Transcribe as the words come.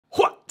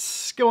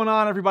What's going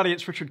on, everybody?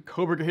 It's Richard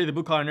Koberger here, the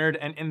Blue Collar Nerd,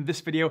 and in this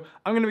video,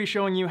 I'm going to be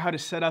showing you how to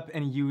set up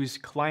and use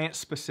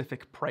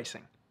client-specific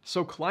pricing.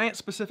 So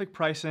client-specific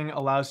pricing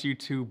allows you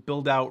to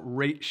build out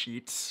rate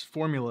sheets,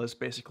 formulas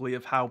basically,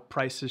 of how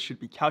prices should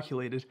be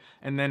calculated,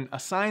 and then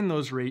assign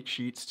those rate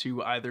sheets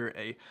to either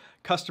a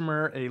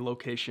customer, a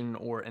location,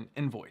 or an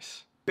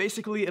invoice.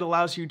 Basically, it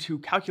allows you to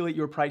calculate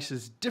your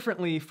prices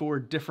differently for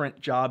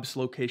different jobs,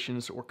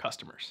 locations, or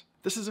customers.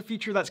 This is a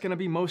feature that's going to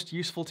be most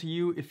useful to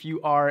you if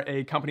you are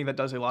a company that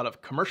does a lot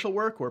of commercial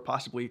work or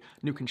possibly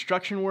new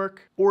construction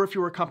work, or if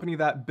you're a company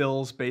that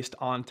bills based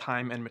on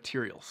time and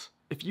materials.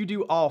 If you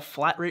do all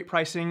flat rate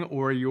pricing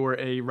or you're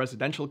a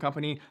residential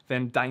company,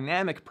 then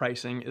dynamic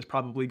pricing is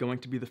probably going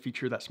to be the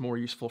feature that's more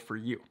useful for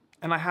you.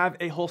 And I have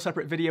a whole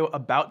separate video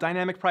about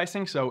dynamic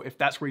pricing, so if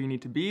that's where you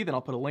need to be, then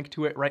I'll put a link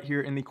to it right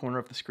here in the corner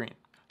of the screen.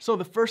 So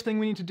the first thing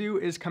we need to do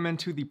is come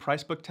into the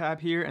Pricebook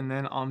tab here, and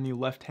then on the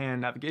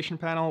left-hand navigation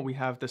panel, we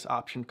have this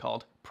option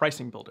called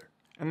Pricing Builder.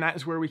 And that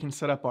is where we can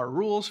set up our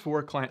rules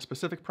for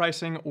client-specific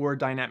pricing or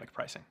dynamic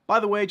pricing. By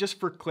the way, just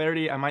for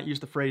clarity, I might use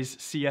the phrase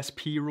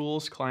CSP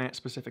rules,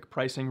 client-specific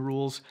pricing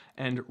rules,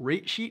 and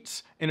rate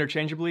sheets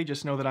interchangeably.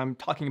 Just know that I'm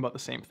talking about the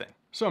same thing.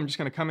 So I'm just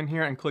going to come in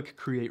here and click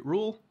Create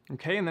Rule.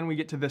 Okay, and then we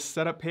get to this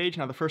setup page.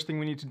 Now the first thing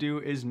we need to do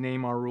is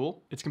name our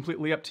rule. It's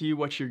completely up to you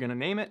what you're going to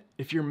name it.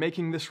 If you're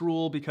making this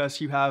rule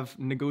because you have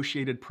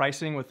negotiated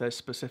pricing with a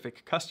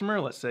specific customer,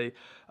 let's say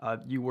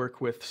you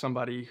work with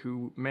somebody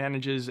who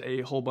manages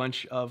a whole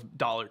bunch of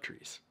Dollar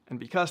Trees. And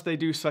because they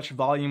do such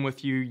volume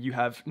with you, you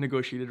have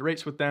negotiated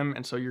rates with them,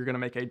 and so you're going to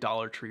make a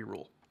Dollar Tree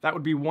rule. That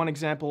would be one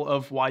example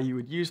of why you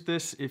would use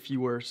this if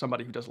you were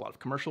somebody who does a lot of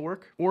commercial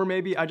work. Or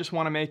maybe I just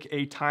want to make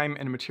a time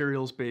and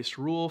materials based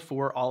rule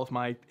for all of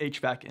my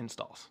HVAC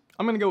installs.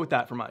 I'm going to go with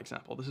that for my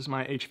example. This is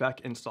my HVAC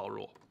install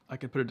rule. I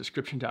could put a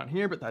description down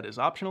here, but that is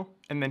optional.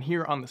 And then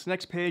here on this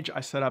next page,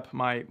 I set up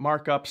my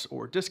markups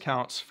or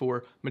discounts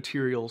for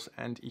materials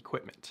and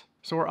equipment.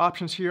 So our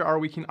options here are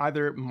we can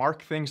either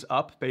mark things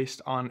up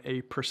based on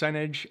a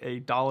percentage, a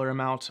dollar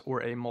amount,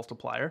 or a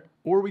multiplier,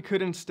 or we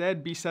could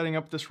instead be setting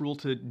up this rule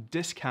to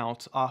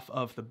discount off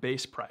of the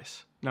base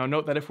price. Now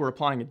note that if we're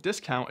applying a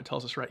discount, it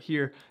tells us right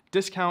here,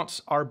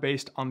 discounts are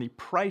based on the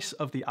price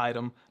of the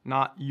item,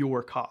 not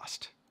your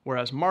cost.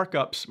 Whereas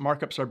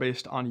markups are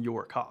based on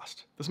your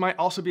cost. This might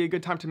also be a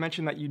good time to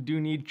mention that you do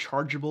need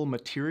chargeable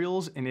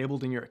materials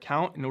enabled in your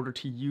account in order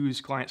to use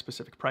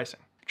client-specific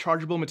pricing.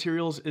 Chargeable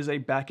materials is a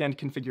back-end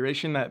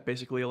configuration that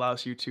basically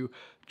allows you to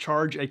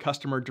charge a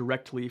customer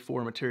directly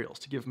for materials,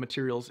 to give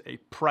materials a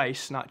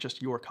price, not just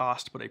your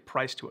cost, but a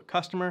price to a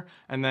customer,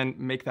 and then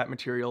make that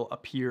material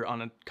appear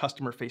on a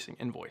customer-facing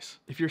invoice.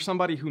 If you're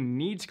somebody who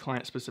needs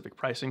client-specific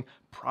pricing,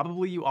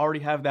 probably you already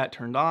have that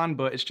turned on,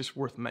 but it's just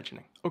worth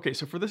mentioning. Okay,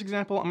 so for this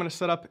example, I'm gonna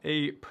set up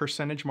a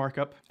percentage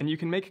markup, and you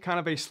can make kind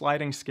of a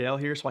sliding scale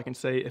here, so I can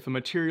say if a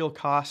material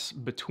costs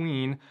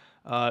between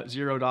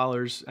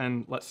 $0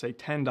 and let's say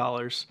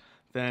 $10,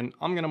 then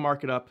I'm gonna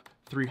mark it up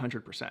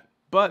 300%.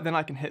 But then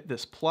I can hit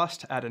this plus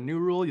to add a new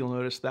rule. You'll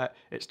notice that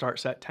it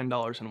starts at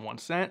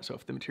 $10.01. So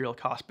if the material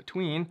costs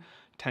between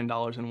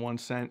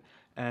 $10.01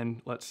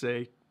 and let's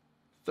say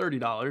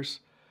 $30,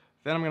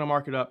 then I'm gonna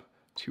mark it up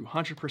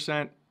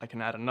 200%. I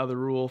can add another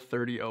rule,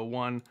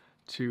 30.01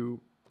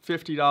 to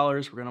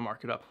 $50. We're gonna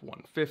mark it up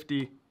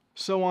 150.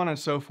 So on and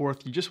so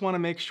forth. You just wanna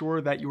make sure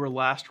that your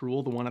last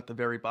rule, the one at the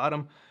very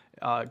bottom,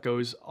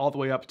 goes all the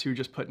way up to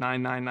just put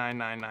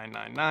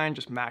 9999999,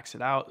 just max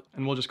it out,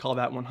 and we'll just call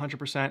that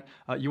 100%.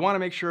 You want to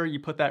make sure you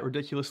put that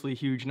ridiculously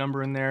huge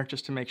number in there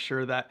just to make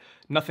sure that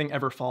nothing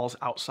ever falls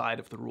outside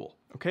of the rule.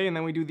 Okay, and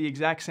then we do the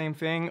exact same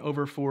thing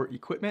over for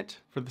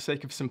equipment. For the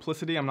sake of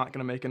simplicity, I'm not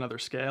going to make another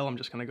scale. I'm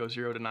just going to go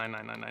 0 to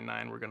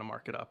 99999. We're going to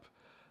mark it up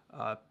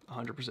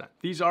 100%.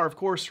 These are, of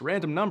course,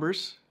 random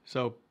numbers,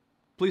 so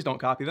please don't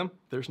copy them.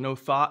 There's no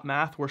thought,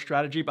 math, or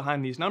strategy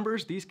behind these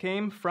numbers. These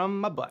came from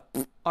my butt.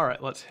 All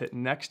right, let's hit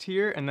next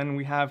here, and then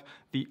we have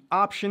the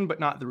option, but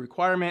not the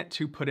requirement,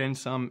 to put in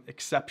some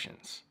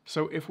exceptions.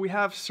 So if we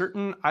have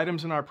certain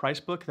items in our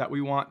price book that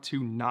we want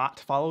to not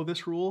follow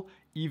this rule,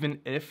 even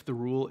if the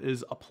rule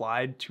is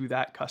applied to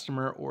that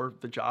customer or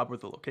the job or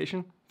the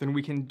location, then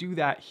we can do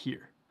that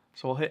here.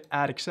 So I'll hit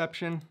Add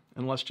Exception,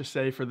 and let's just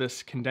say for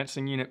this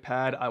condensing unit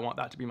pad, I want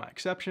that to be my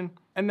exception.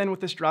 And then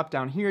with this drop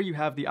down here, you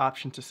have the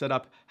option to set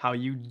up how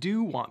you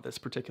do want this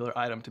particular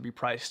item to be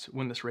priced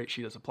when this rate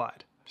sheet is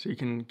applied. So you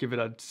can give it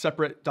a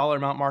separate dollar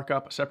amount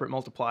markup, a separate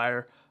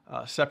multiplier,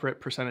 a separate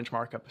percentage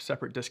markup, a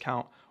separate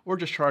discount, or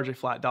just charge a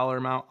flat dollar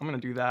amount. I'm gonna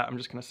do that. I'm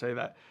just gonna say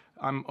that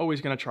I'm always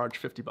gonna charge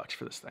 50 bucks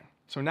for this thing.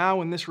 So now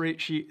when this rate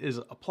sheet is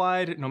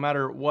applied, no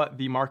matter what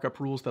the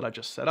markup rules that I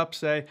just set up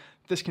say,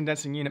 this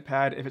condensing unit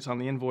pad, if it's on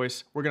the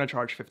invoice, we're gonna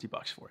charge 50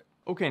 bucks for it.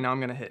 Okay, now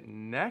I'm gonna hit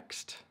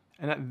next.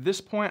 And at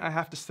this point, I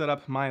have to set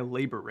up my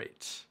labor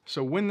rates.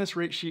 So when this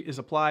rate sheet is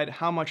applied,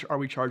 how much are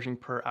we charging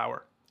per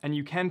hour? And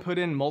you can put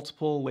in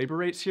multiple labor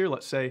rates here.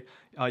 Let's say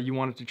you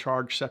wanted to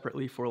charge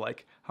separately for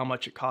like how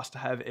much it costs to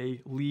have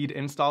a lead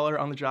installer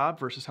on the job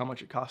versus how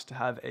much it costs to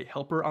have a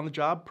helper on the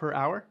job per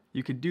hour.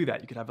 You could do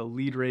that. You could have a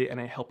lead rate and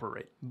a helper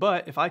rate.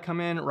 But if I come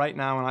in right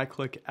now and I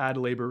click add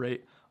labor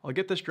rate, I'll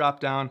get this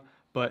drop down,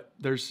 but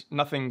there's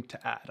nothing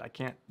to add. I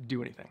can't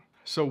do anything.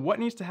 So what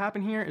needs to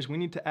happen here is we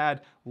need to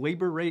add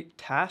labor rate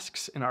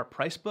tasks in our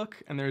price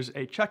book, and there's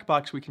a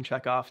checkbox we can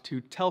check off to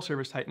tell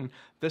ServiceTitan,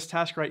 this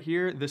task right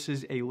here, this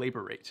is a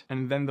labor rate.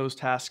 And then those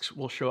tasks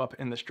will show up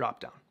in this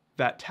dropdown.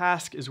 That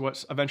task is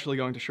what's eventually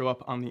going to show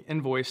up on the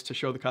invoice to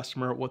show the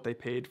customer what they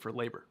paid for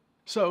labor.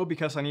 So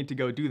because I need to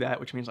go do that,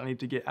 which means I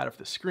need to get out of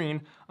the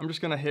screen, I'm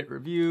just gonna hit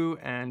review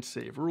and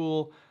save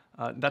rule.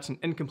 That's an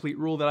incomplete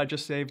rule that I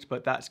just saved,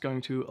 but that's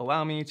going to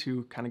allow me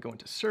to kind of go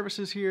into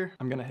services here.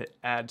 I'm gonna hit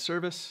add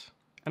service,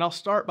 and I'll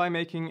start by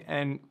making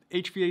an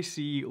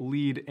HVAC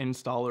lead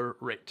installer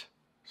rate.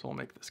 So I'll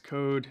make this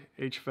code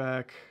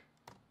HVAC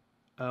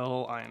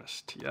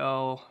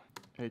LINSTL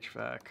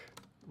HVAC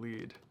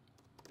lead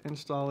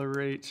installer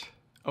rate.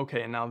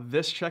 Okay, and now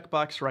this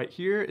checkbox right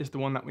here is the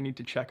one that we need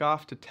to check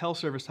off to tell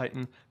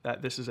ServiceTitan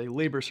that this is a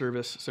labor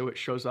service, so it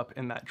shows up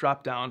in that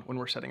dropdown when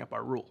we're setting up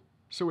our rule.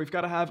 So we've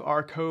got to have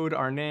our code,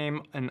 our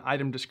name, an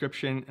item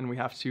description, and we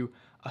have to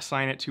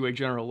assign it to a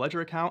general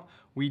ledger account.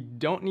 We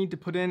don't need to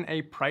put in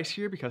a price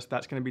here because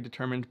that's going to be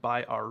determined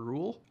by our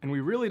rule. And we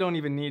really don't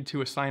even need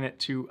to assign it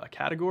to a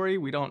category.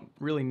 We don't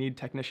really need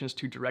technicians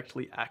to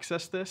directly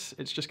access this.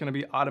 It's just going to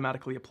be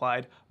automatically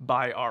applied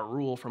by our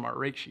rule from our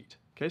rate sheet.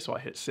 Okay, so I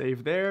hit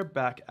save there,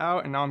 back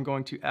out, and now I'm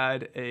going to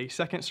add a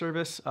second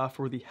service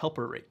for the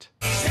helper rate.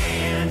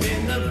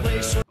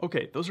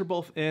 Okay, those are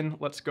both in.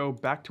 Let's go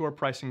back to our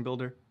pricing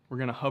builder. We're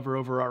gonna hover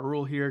over our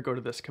rule here, go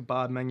to this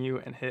kebab menu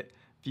and hit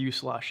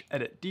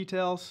view/edit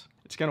details.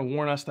 It's gonna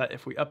warn us that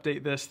if we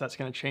update this, that's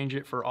gonna change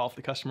it for all of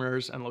the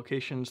customers and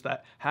locations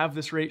that have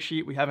this rate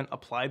sheet. We haven't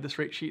applied this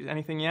rate sheet to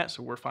anything yet,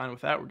 so we're fine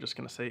with that. We're just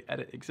gonna say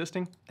edit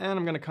existing. And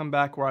I'm gonna come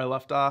back where I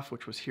left off,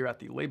 which was here at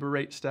the labor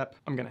rate step.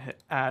 I'm gonna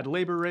hit add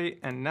labor rate,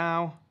 and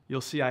now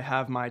you'll see I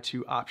have my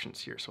two options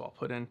here. So I'll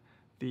put in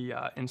the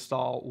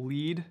install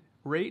lead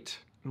rate,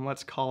 and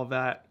let's call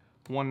that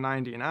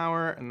 $190 an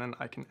hour, and then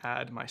I can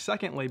add my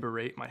second labor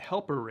rate, my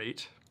helper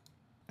rate,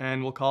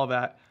 and we'll call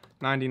that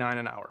 $99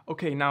 an hour.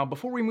 Okay, now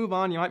before we move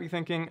on, you might be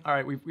thinking, all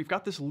right, we've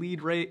got this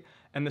lead rate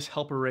and this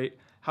helper rate.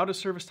 How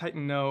does ServiceTitan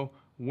know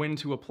when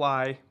to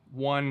apply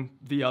one,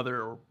 the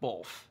other, or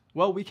both?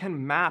 Well, we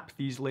can map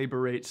these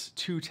labor rates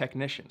to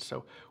technicians.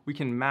 So we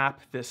can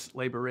map this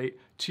labor rate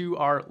to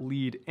our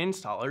lead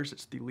installers.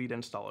 It's the lead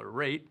installer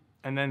rate.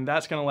 And then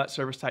that's gonna let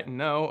ServiceTitan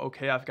know,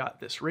 okay, I've got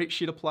this rate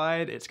sheet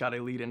applied, it's got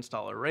a lead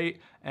installer rate,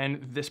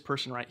 and this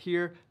person right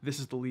here, this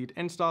is the lead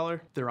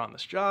installer. They're on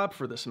this job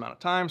for this amount of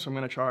time, so I'm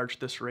gonna charge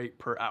this rate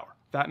per hour.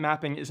 That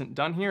mapping isn't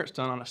done here, it's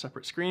done on a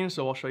separate screen,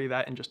 so I'll show you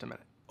that in just a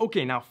minute.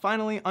 Okay, now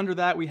finally, under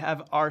that, we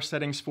have our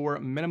settings for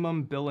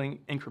minimum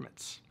billing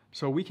increments.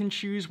 So we can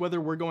choose whether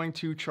we're going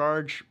to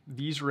charge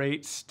these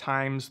rates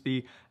times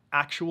the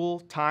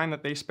actual time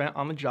that they spent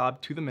on the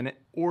job to the minute,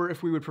 or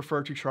if we would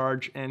prefer to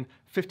charge in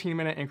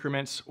 15-minute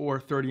increments or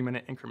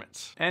 30-minute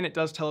increments. And it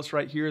does tell us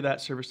right here that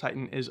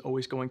ServiceTitan is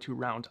always going to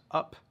round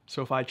up.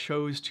 So if I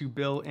chose to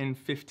bill in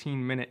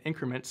 15-minute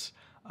increments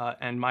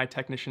and my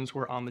technicians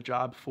were on the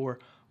job for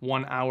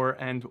 1 hour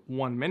and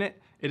 1 minute,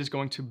 it is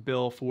going to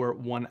bill for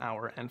 1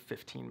 hour and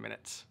 15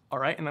 minutes. All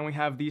right, and then we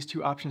have these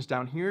two options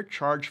down here,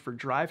 charge for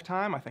drive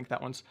time. I think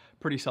that one's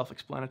pretty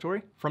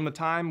self-explanatory. From the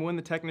time when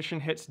the technician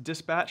hits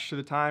dispatch to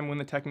the time when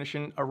the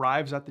technician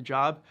arrives at the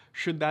job,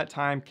 should that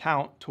time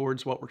count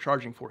towards what we're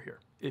charging for here?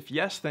 If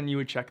yes, then you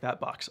would check that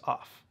box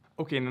off.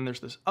 Okay, and then there's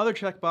this other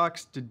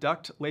checkbox,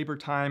 deduct labor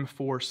time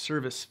for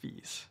service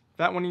fees.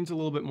 That one needs a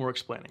little bit more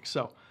explaining.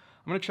 So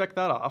I'm gonna check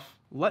that off.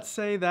 Let's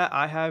say that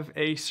I have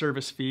a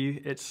service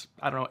fee, it's,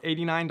 I don't know,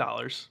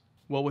 $89.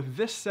 Well, with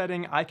this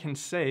setting, I can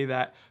say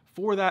that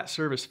for that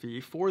service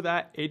fee, for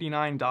that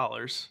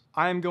 $89,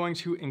 I'm going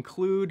to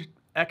include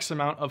X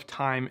amount of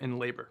time in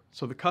labor.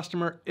 So the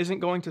customer isn't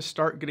going to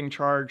start getting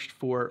charged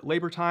for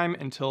labor time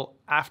until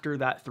after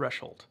that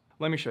threshold.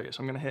 Let me show you.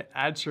 So I'm gonna hit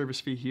add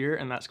service fee here,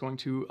 and that's going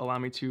to allow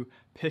me to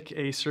pick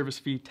a service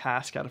fee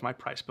task out of my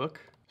price book.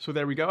 So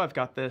there we go, I've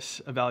got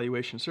this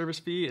evaluation service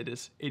fee, it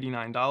is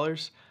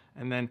 $89,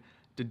 and then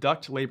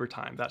deduct labor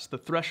time. That's the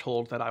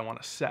threshold that I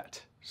wanna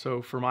set.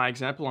 So for my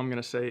example, I'm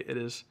gonna say it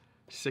is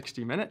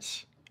 60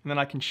 minutes, and then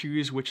I can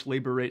choose which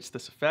labor rates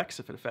this affects,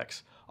 if it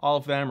affects all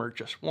of them or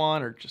just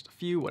one or just a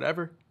few,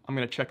 whatever. I'm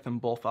gonna check them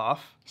both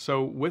off.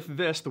 So with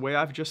this, the way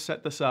I've just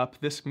set this up,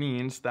 this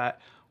means that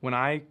when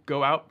I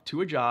go out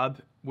to a job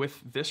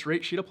with this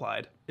rate sheet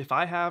applied, if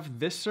I have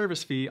this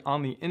service fee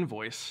on the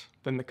invoice,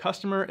 then the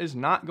customer is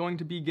not going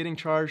to be getting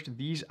charged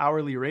these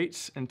hourly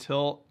rates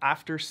until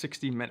after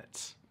 60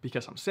 minutes,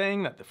 because I'm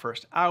saying that the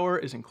first hour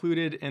is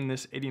included in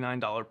this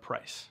 $89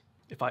 price.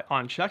 If I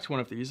unchecked one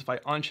of these, if I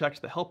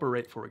unchecked the helper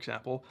rate, for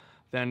example,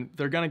 then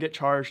they're gonna get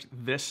charged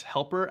this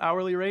helper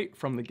hourly rate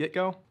from the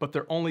get-go, but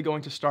they're only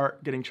going to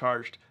start getting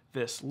charged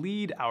this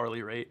lead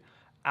hourly rate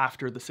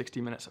after the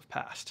 60 minutes have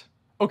passed.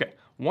 Okay,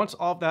 once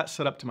all of that's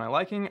set up to my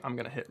liking, I'm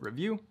gonna hit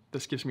review.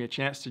 This gives me a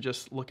chance to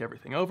just look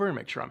everything over and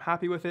make sure I'm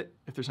happy with it.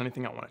 If there's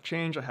anything I wanna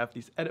change, I have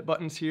these edit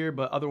buttons here,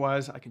 but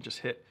otherwise I can just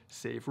hit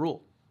save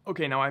rule.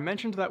 Okay, now I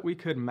mentioned that we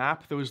could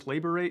map those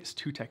labor rates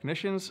to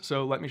technicians,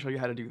 so let me show you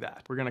how to do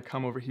that. We're gonna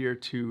come over here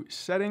to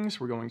settings,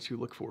 we're going to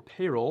look for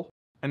payroll,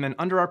 and then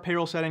under our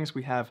payroll settings,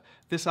 we have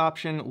this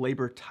option,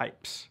 labor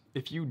types.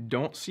 If you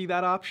don't see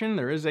that option,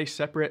 there is a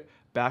separate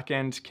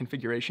backend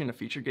configuration, a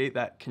feature gate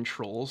that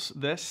controls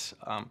this.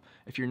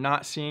 If you're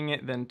not seeing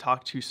it, then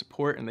talk to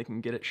support and they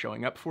can get it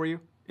showing up for you.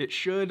 It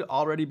should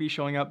already be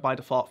showing up by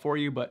default for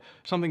you, but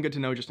something good to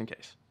know just in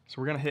case.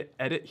 So we're gonna hit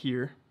edit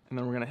here, and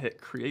then we're gonna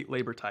hit create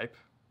labor type.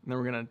 And then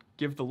we're gonna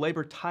give the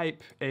labor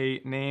type a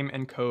name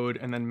and code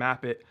and then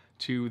map it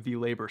to the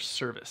labor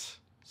service.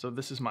 So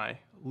this is my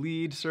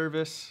lead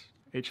service,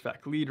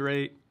 HVAC lead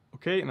rate.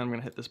 Okay, and then I'm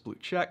gonna hit this blue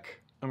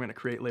check. I'm gonna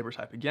create labor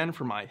type again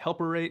for my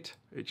helper rate,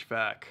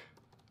 HVAC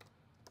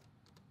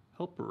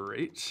helper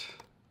rate,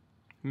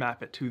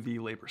 map it to the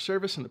labor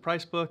service in the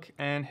price book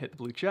and hit the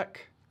blue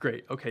check.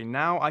 Great, okay,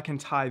 now I can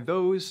tie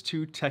those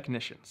to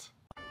technicians.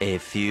 A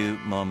few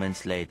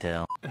moments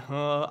later.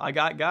 I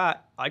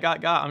got.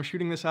 I'm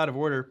shooting this out of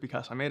order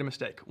because I made a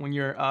mistake. When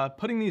you're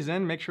putting these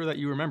in, make sure that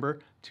you remember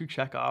to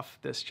check off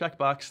this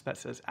checkbox that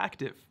says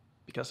active,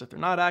 because if they're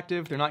not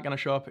active, they're not gonna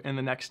show up in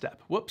the next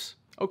step. Whoops.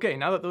 Okay,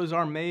 now that those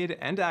are made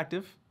and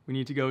active, we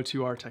need to go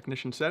to our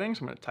technician settings.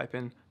 I'm gonna type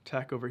in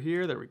tech over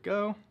here, there we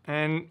go.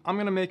 And I'm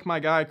gonna make my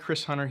guy,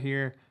 Chris Hunter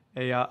here,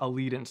 a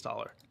lead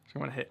installer. So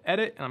I'm gonna hit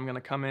edit and I'm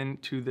gonna come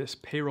into this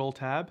payroll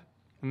tab.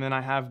 And then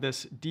I have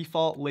this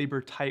default labor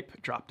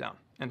type dropdown.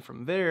 And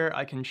from there,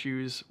 I can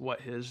choose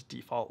what his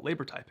default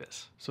labor type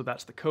is. So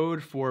that's the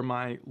code for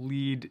my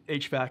lead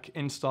HVAC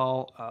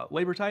install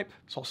labor type.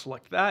 So I'll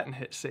select that and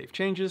hit save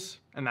changes.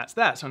 And that's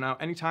that. So now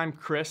anytime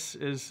Chris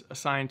is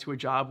assigned to a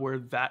job where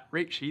that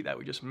rate sheet that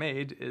we just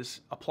made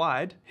is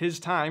applied, his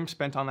time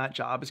spent on that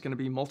job is gonna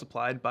be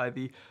multiplied by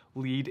the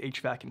lead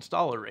HVAC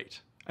installer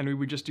rate. And we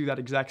would just do that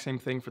exact same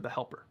thing for the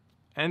helper.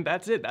 And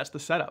that's it, that's the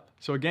setup.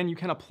 So again, you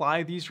can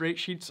apply these rate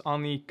sheets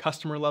on the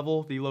customer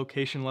level, the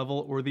location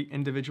level, or the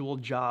individual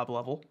job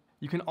level.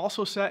 You can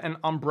also set an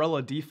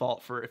umbrella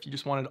default for if you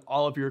just wanted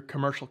all of your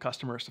commercial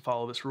customers to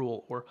follow this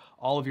rule, or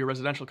all of your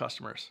residential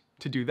customers.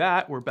 To do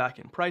that, we're back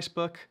in Price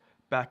Book,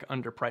 back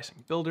under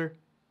Pricing Builder.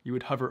 You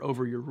would hover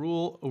over your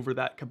rule, over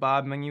that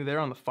kebab menu there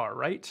on the far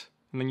right.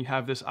 And then you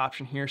have this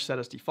option here, set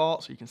as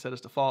default, so you can set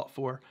as default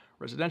for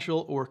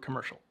residential or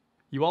commercial.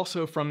 You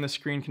also, from this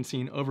screen, can see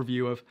an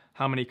overview of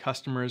how many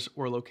customers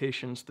or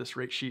locations this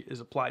rate sheet is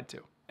applied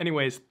to.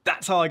 Anyways,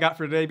 that's all I got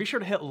for today. Be sure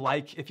to hit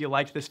like if you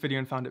liked this video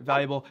and found it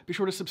valuable. Be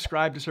sure to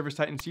subscribe to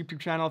ServiceTitan's YouTube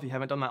channel if you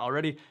haven't done that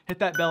already. Hit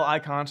that bell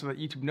icon so that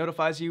YouTube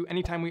notifies you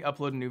anytime we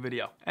upload a new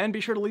video. And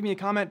be sure to leave me a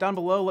comment down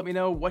below. Let me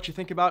know what you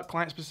think about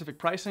client-specific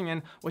pricing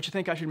and what you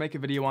think I should make a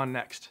video on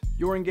next.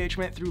 Your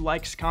engagement through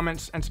likes,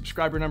 comments, and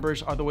subscriber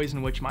numbers are the ways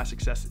in which my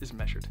success is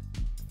measured.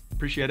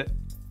 Appreciate it.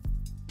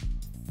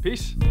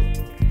 Peace.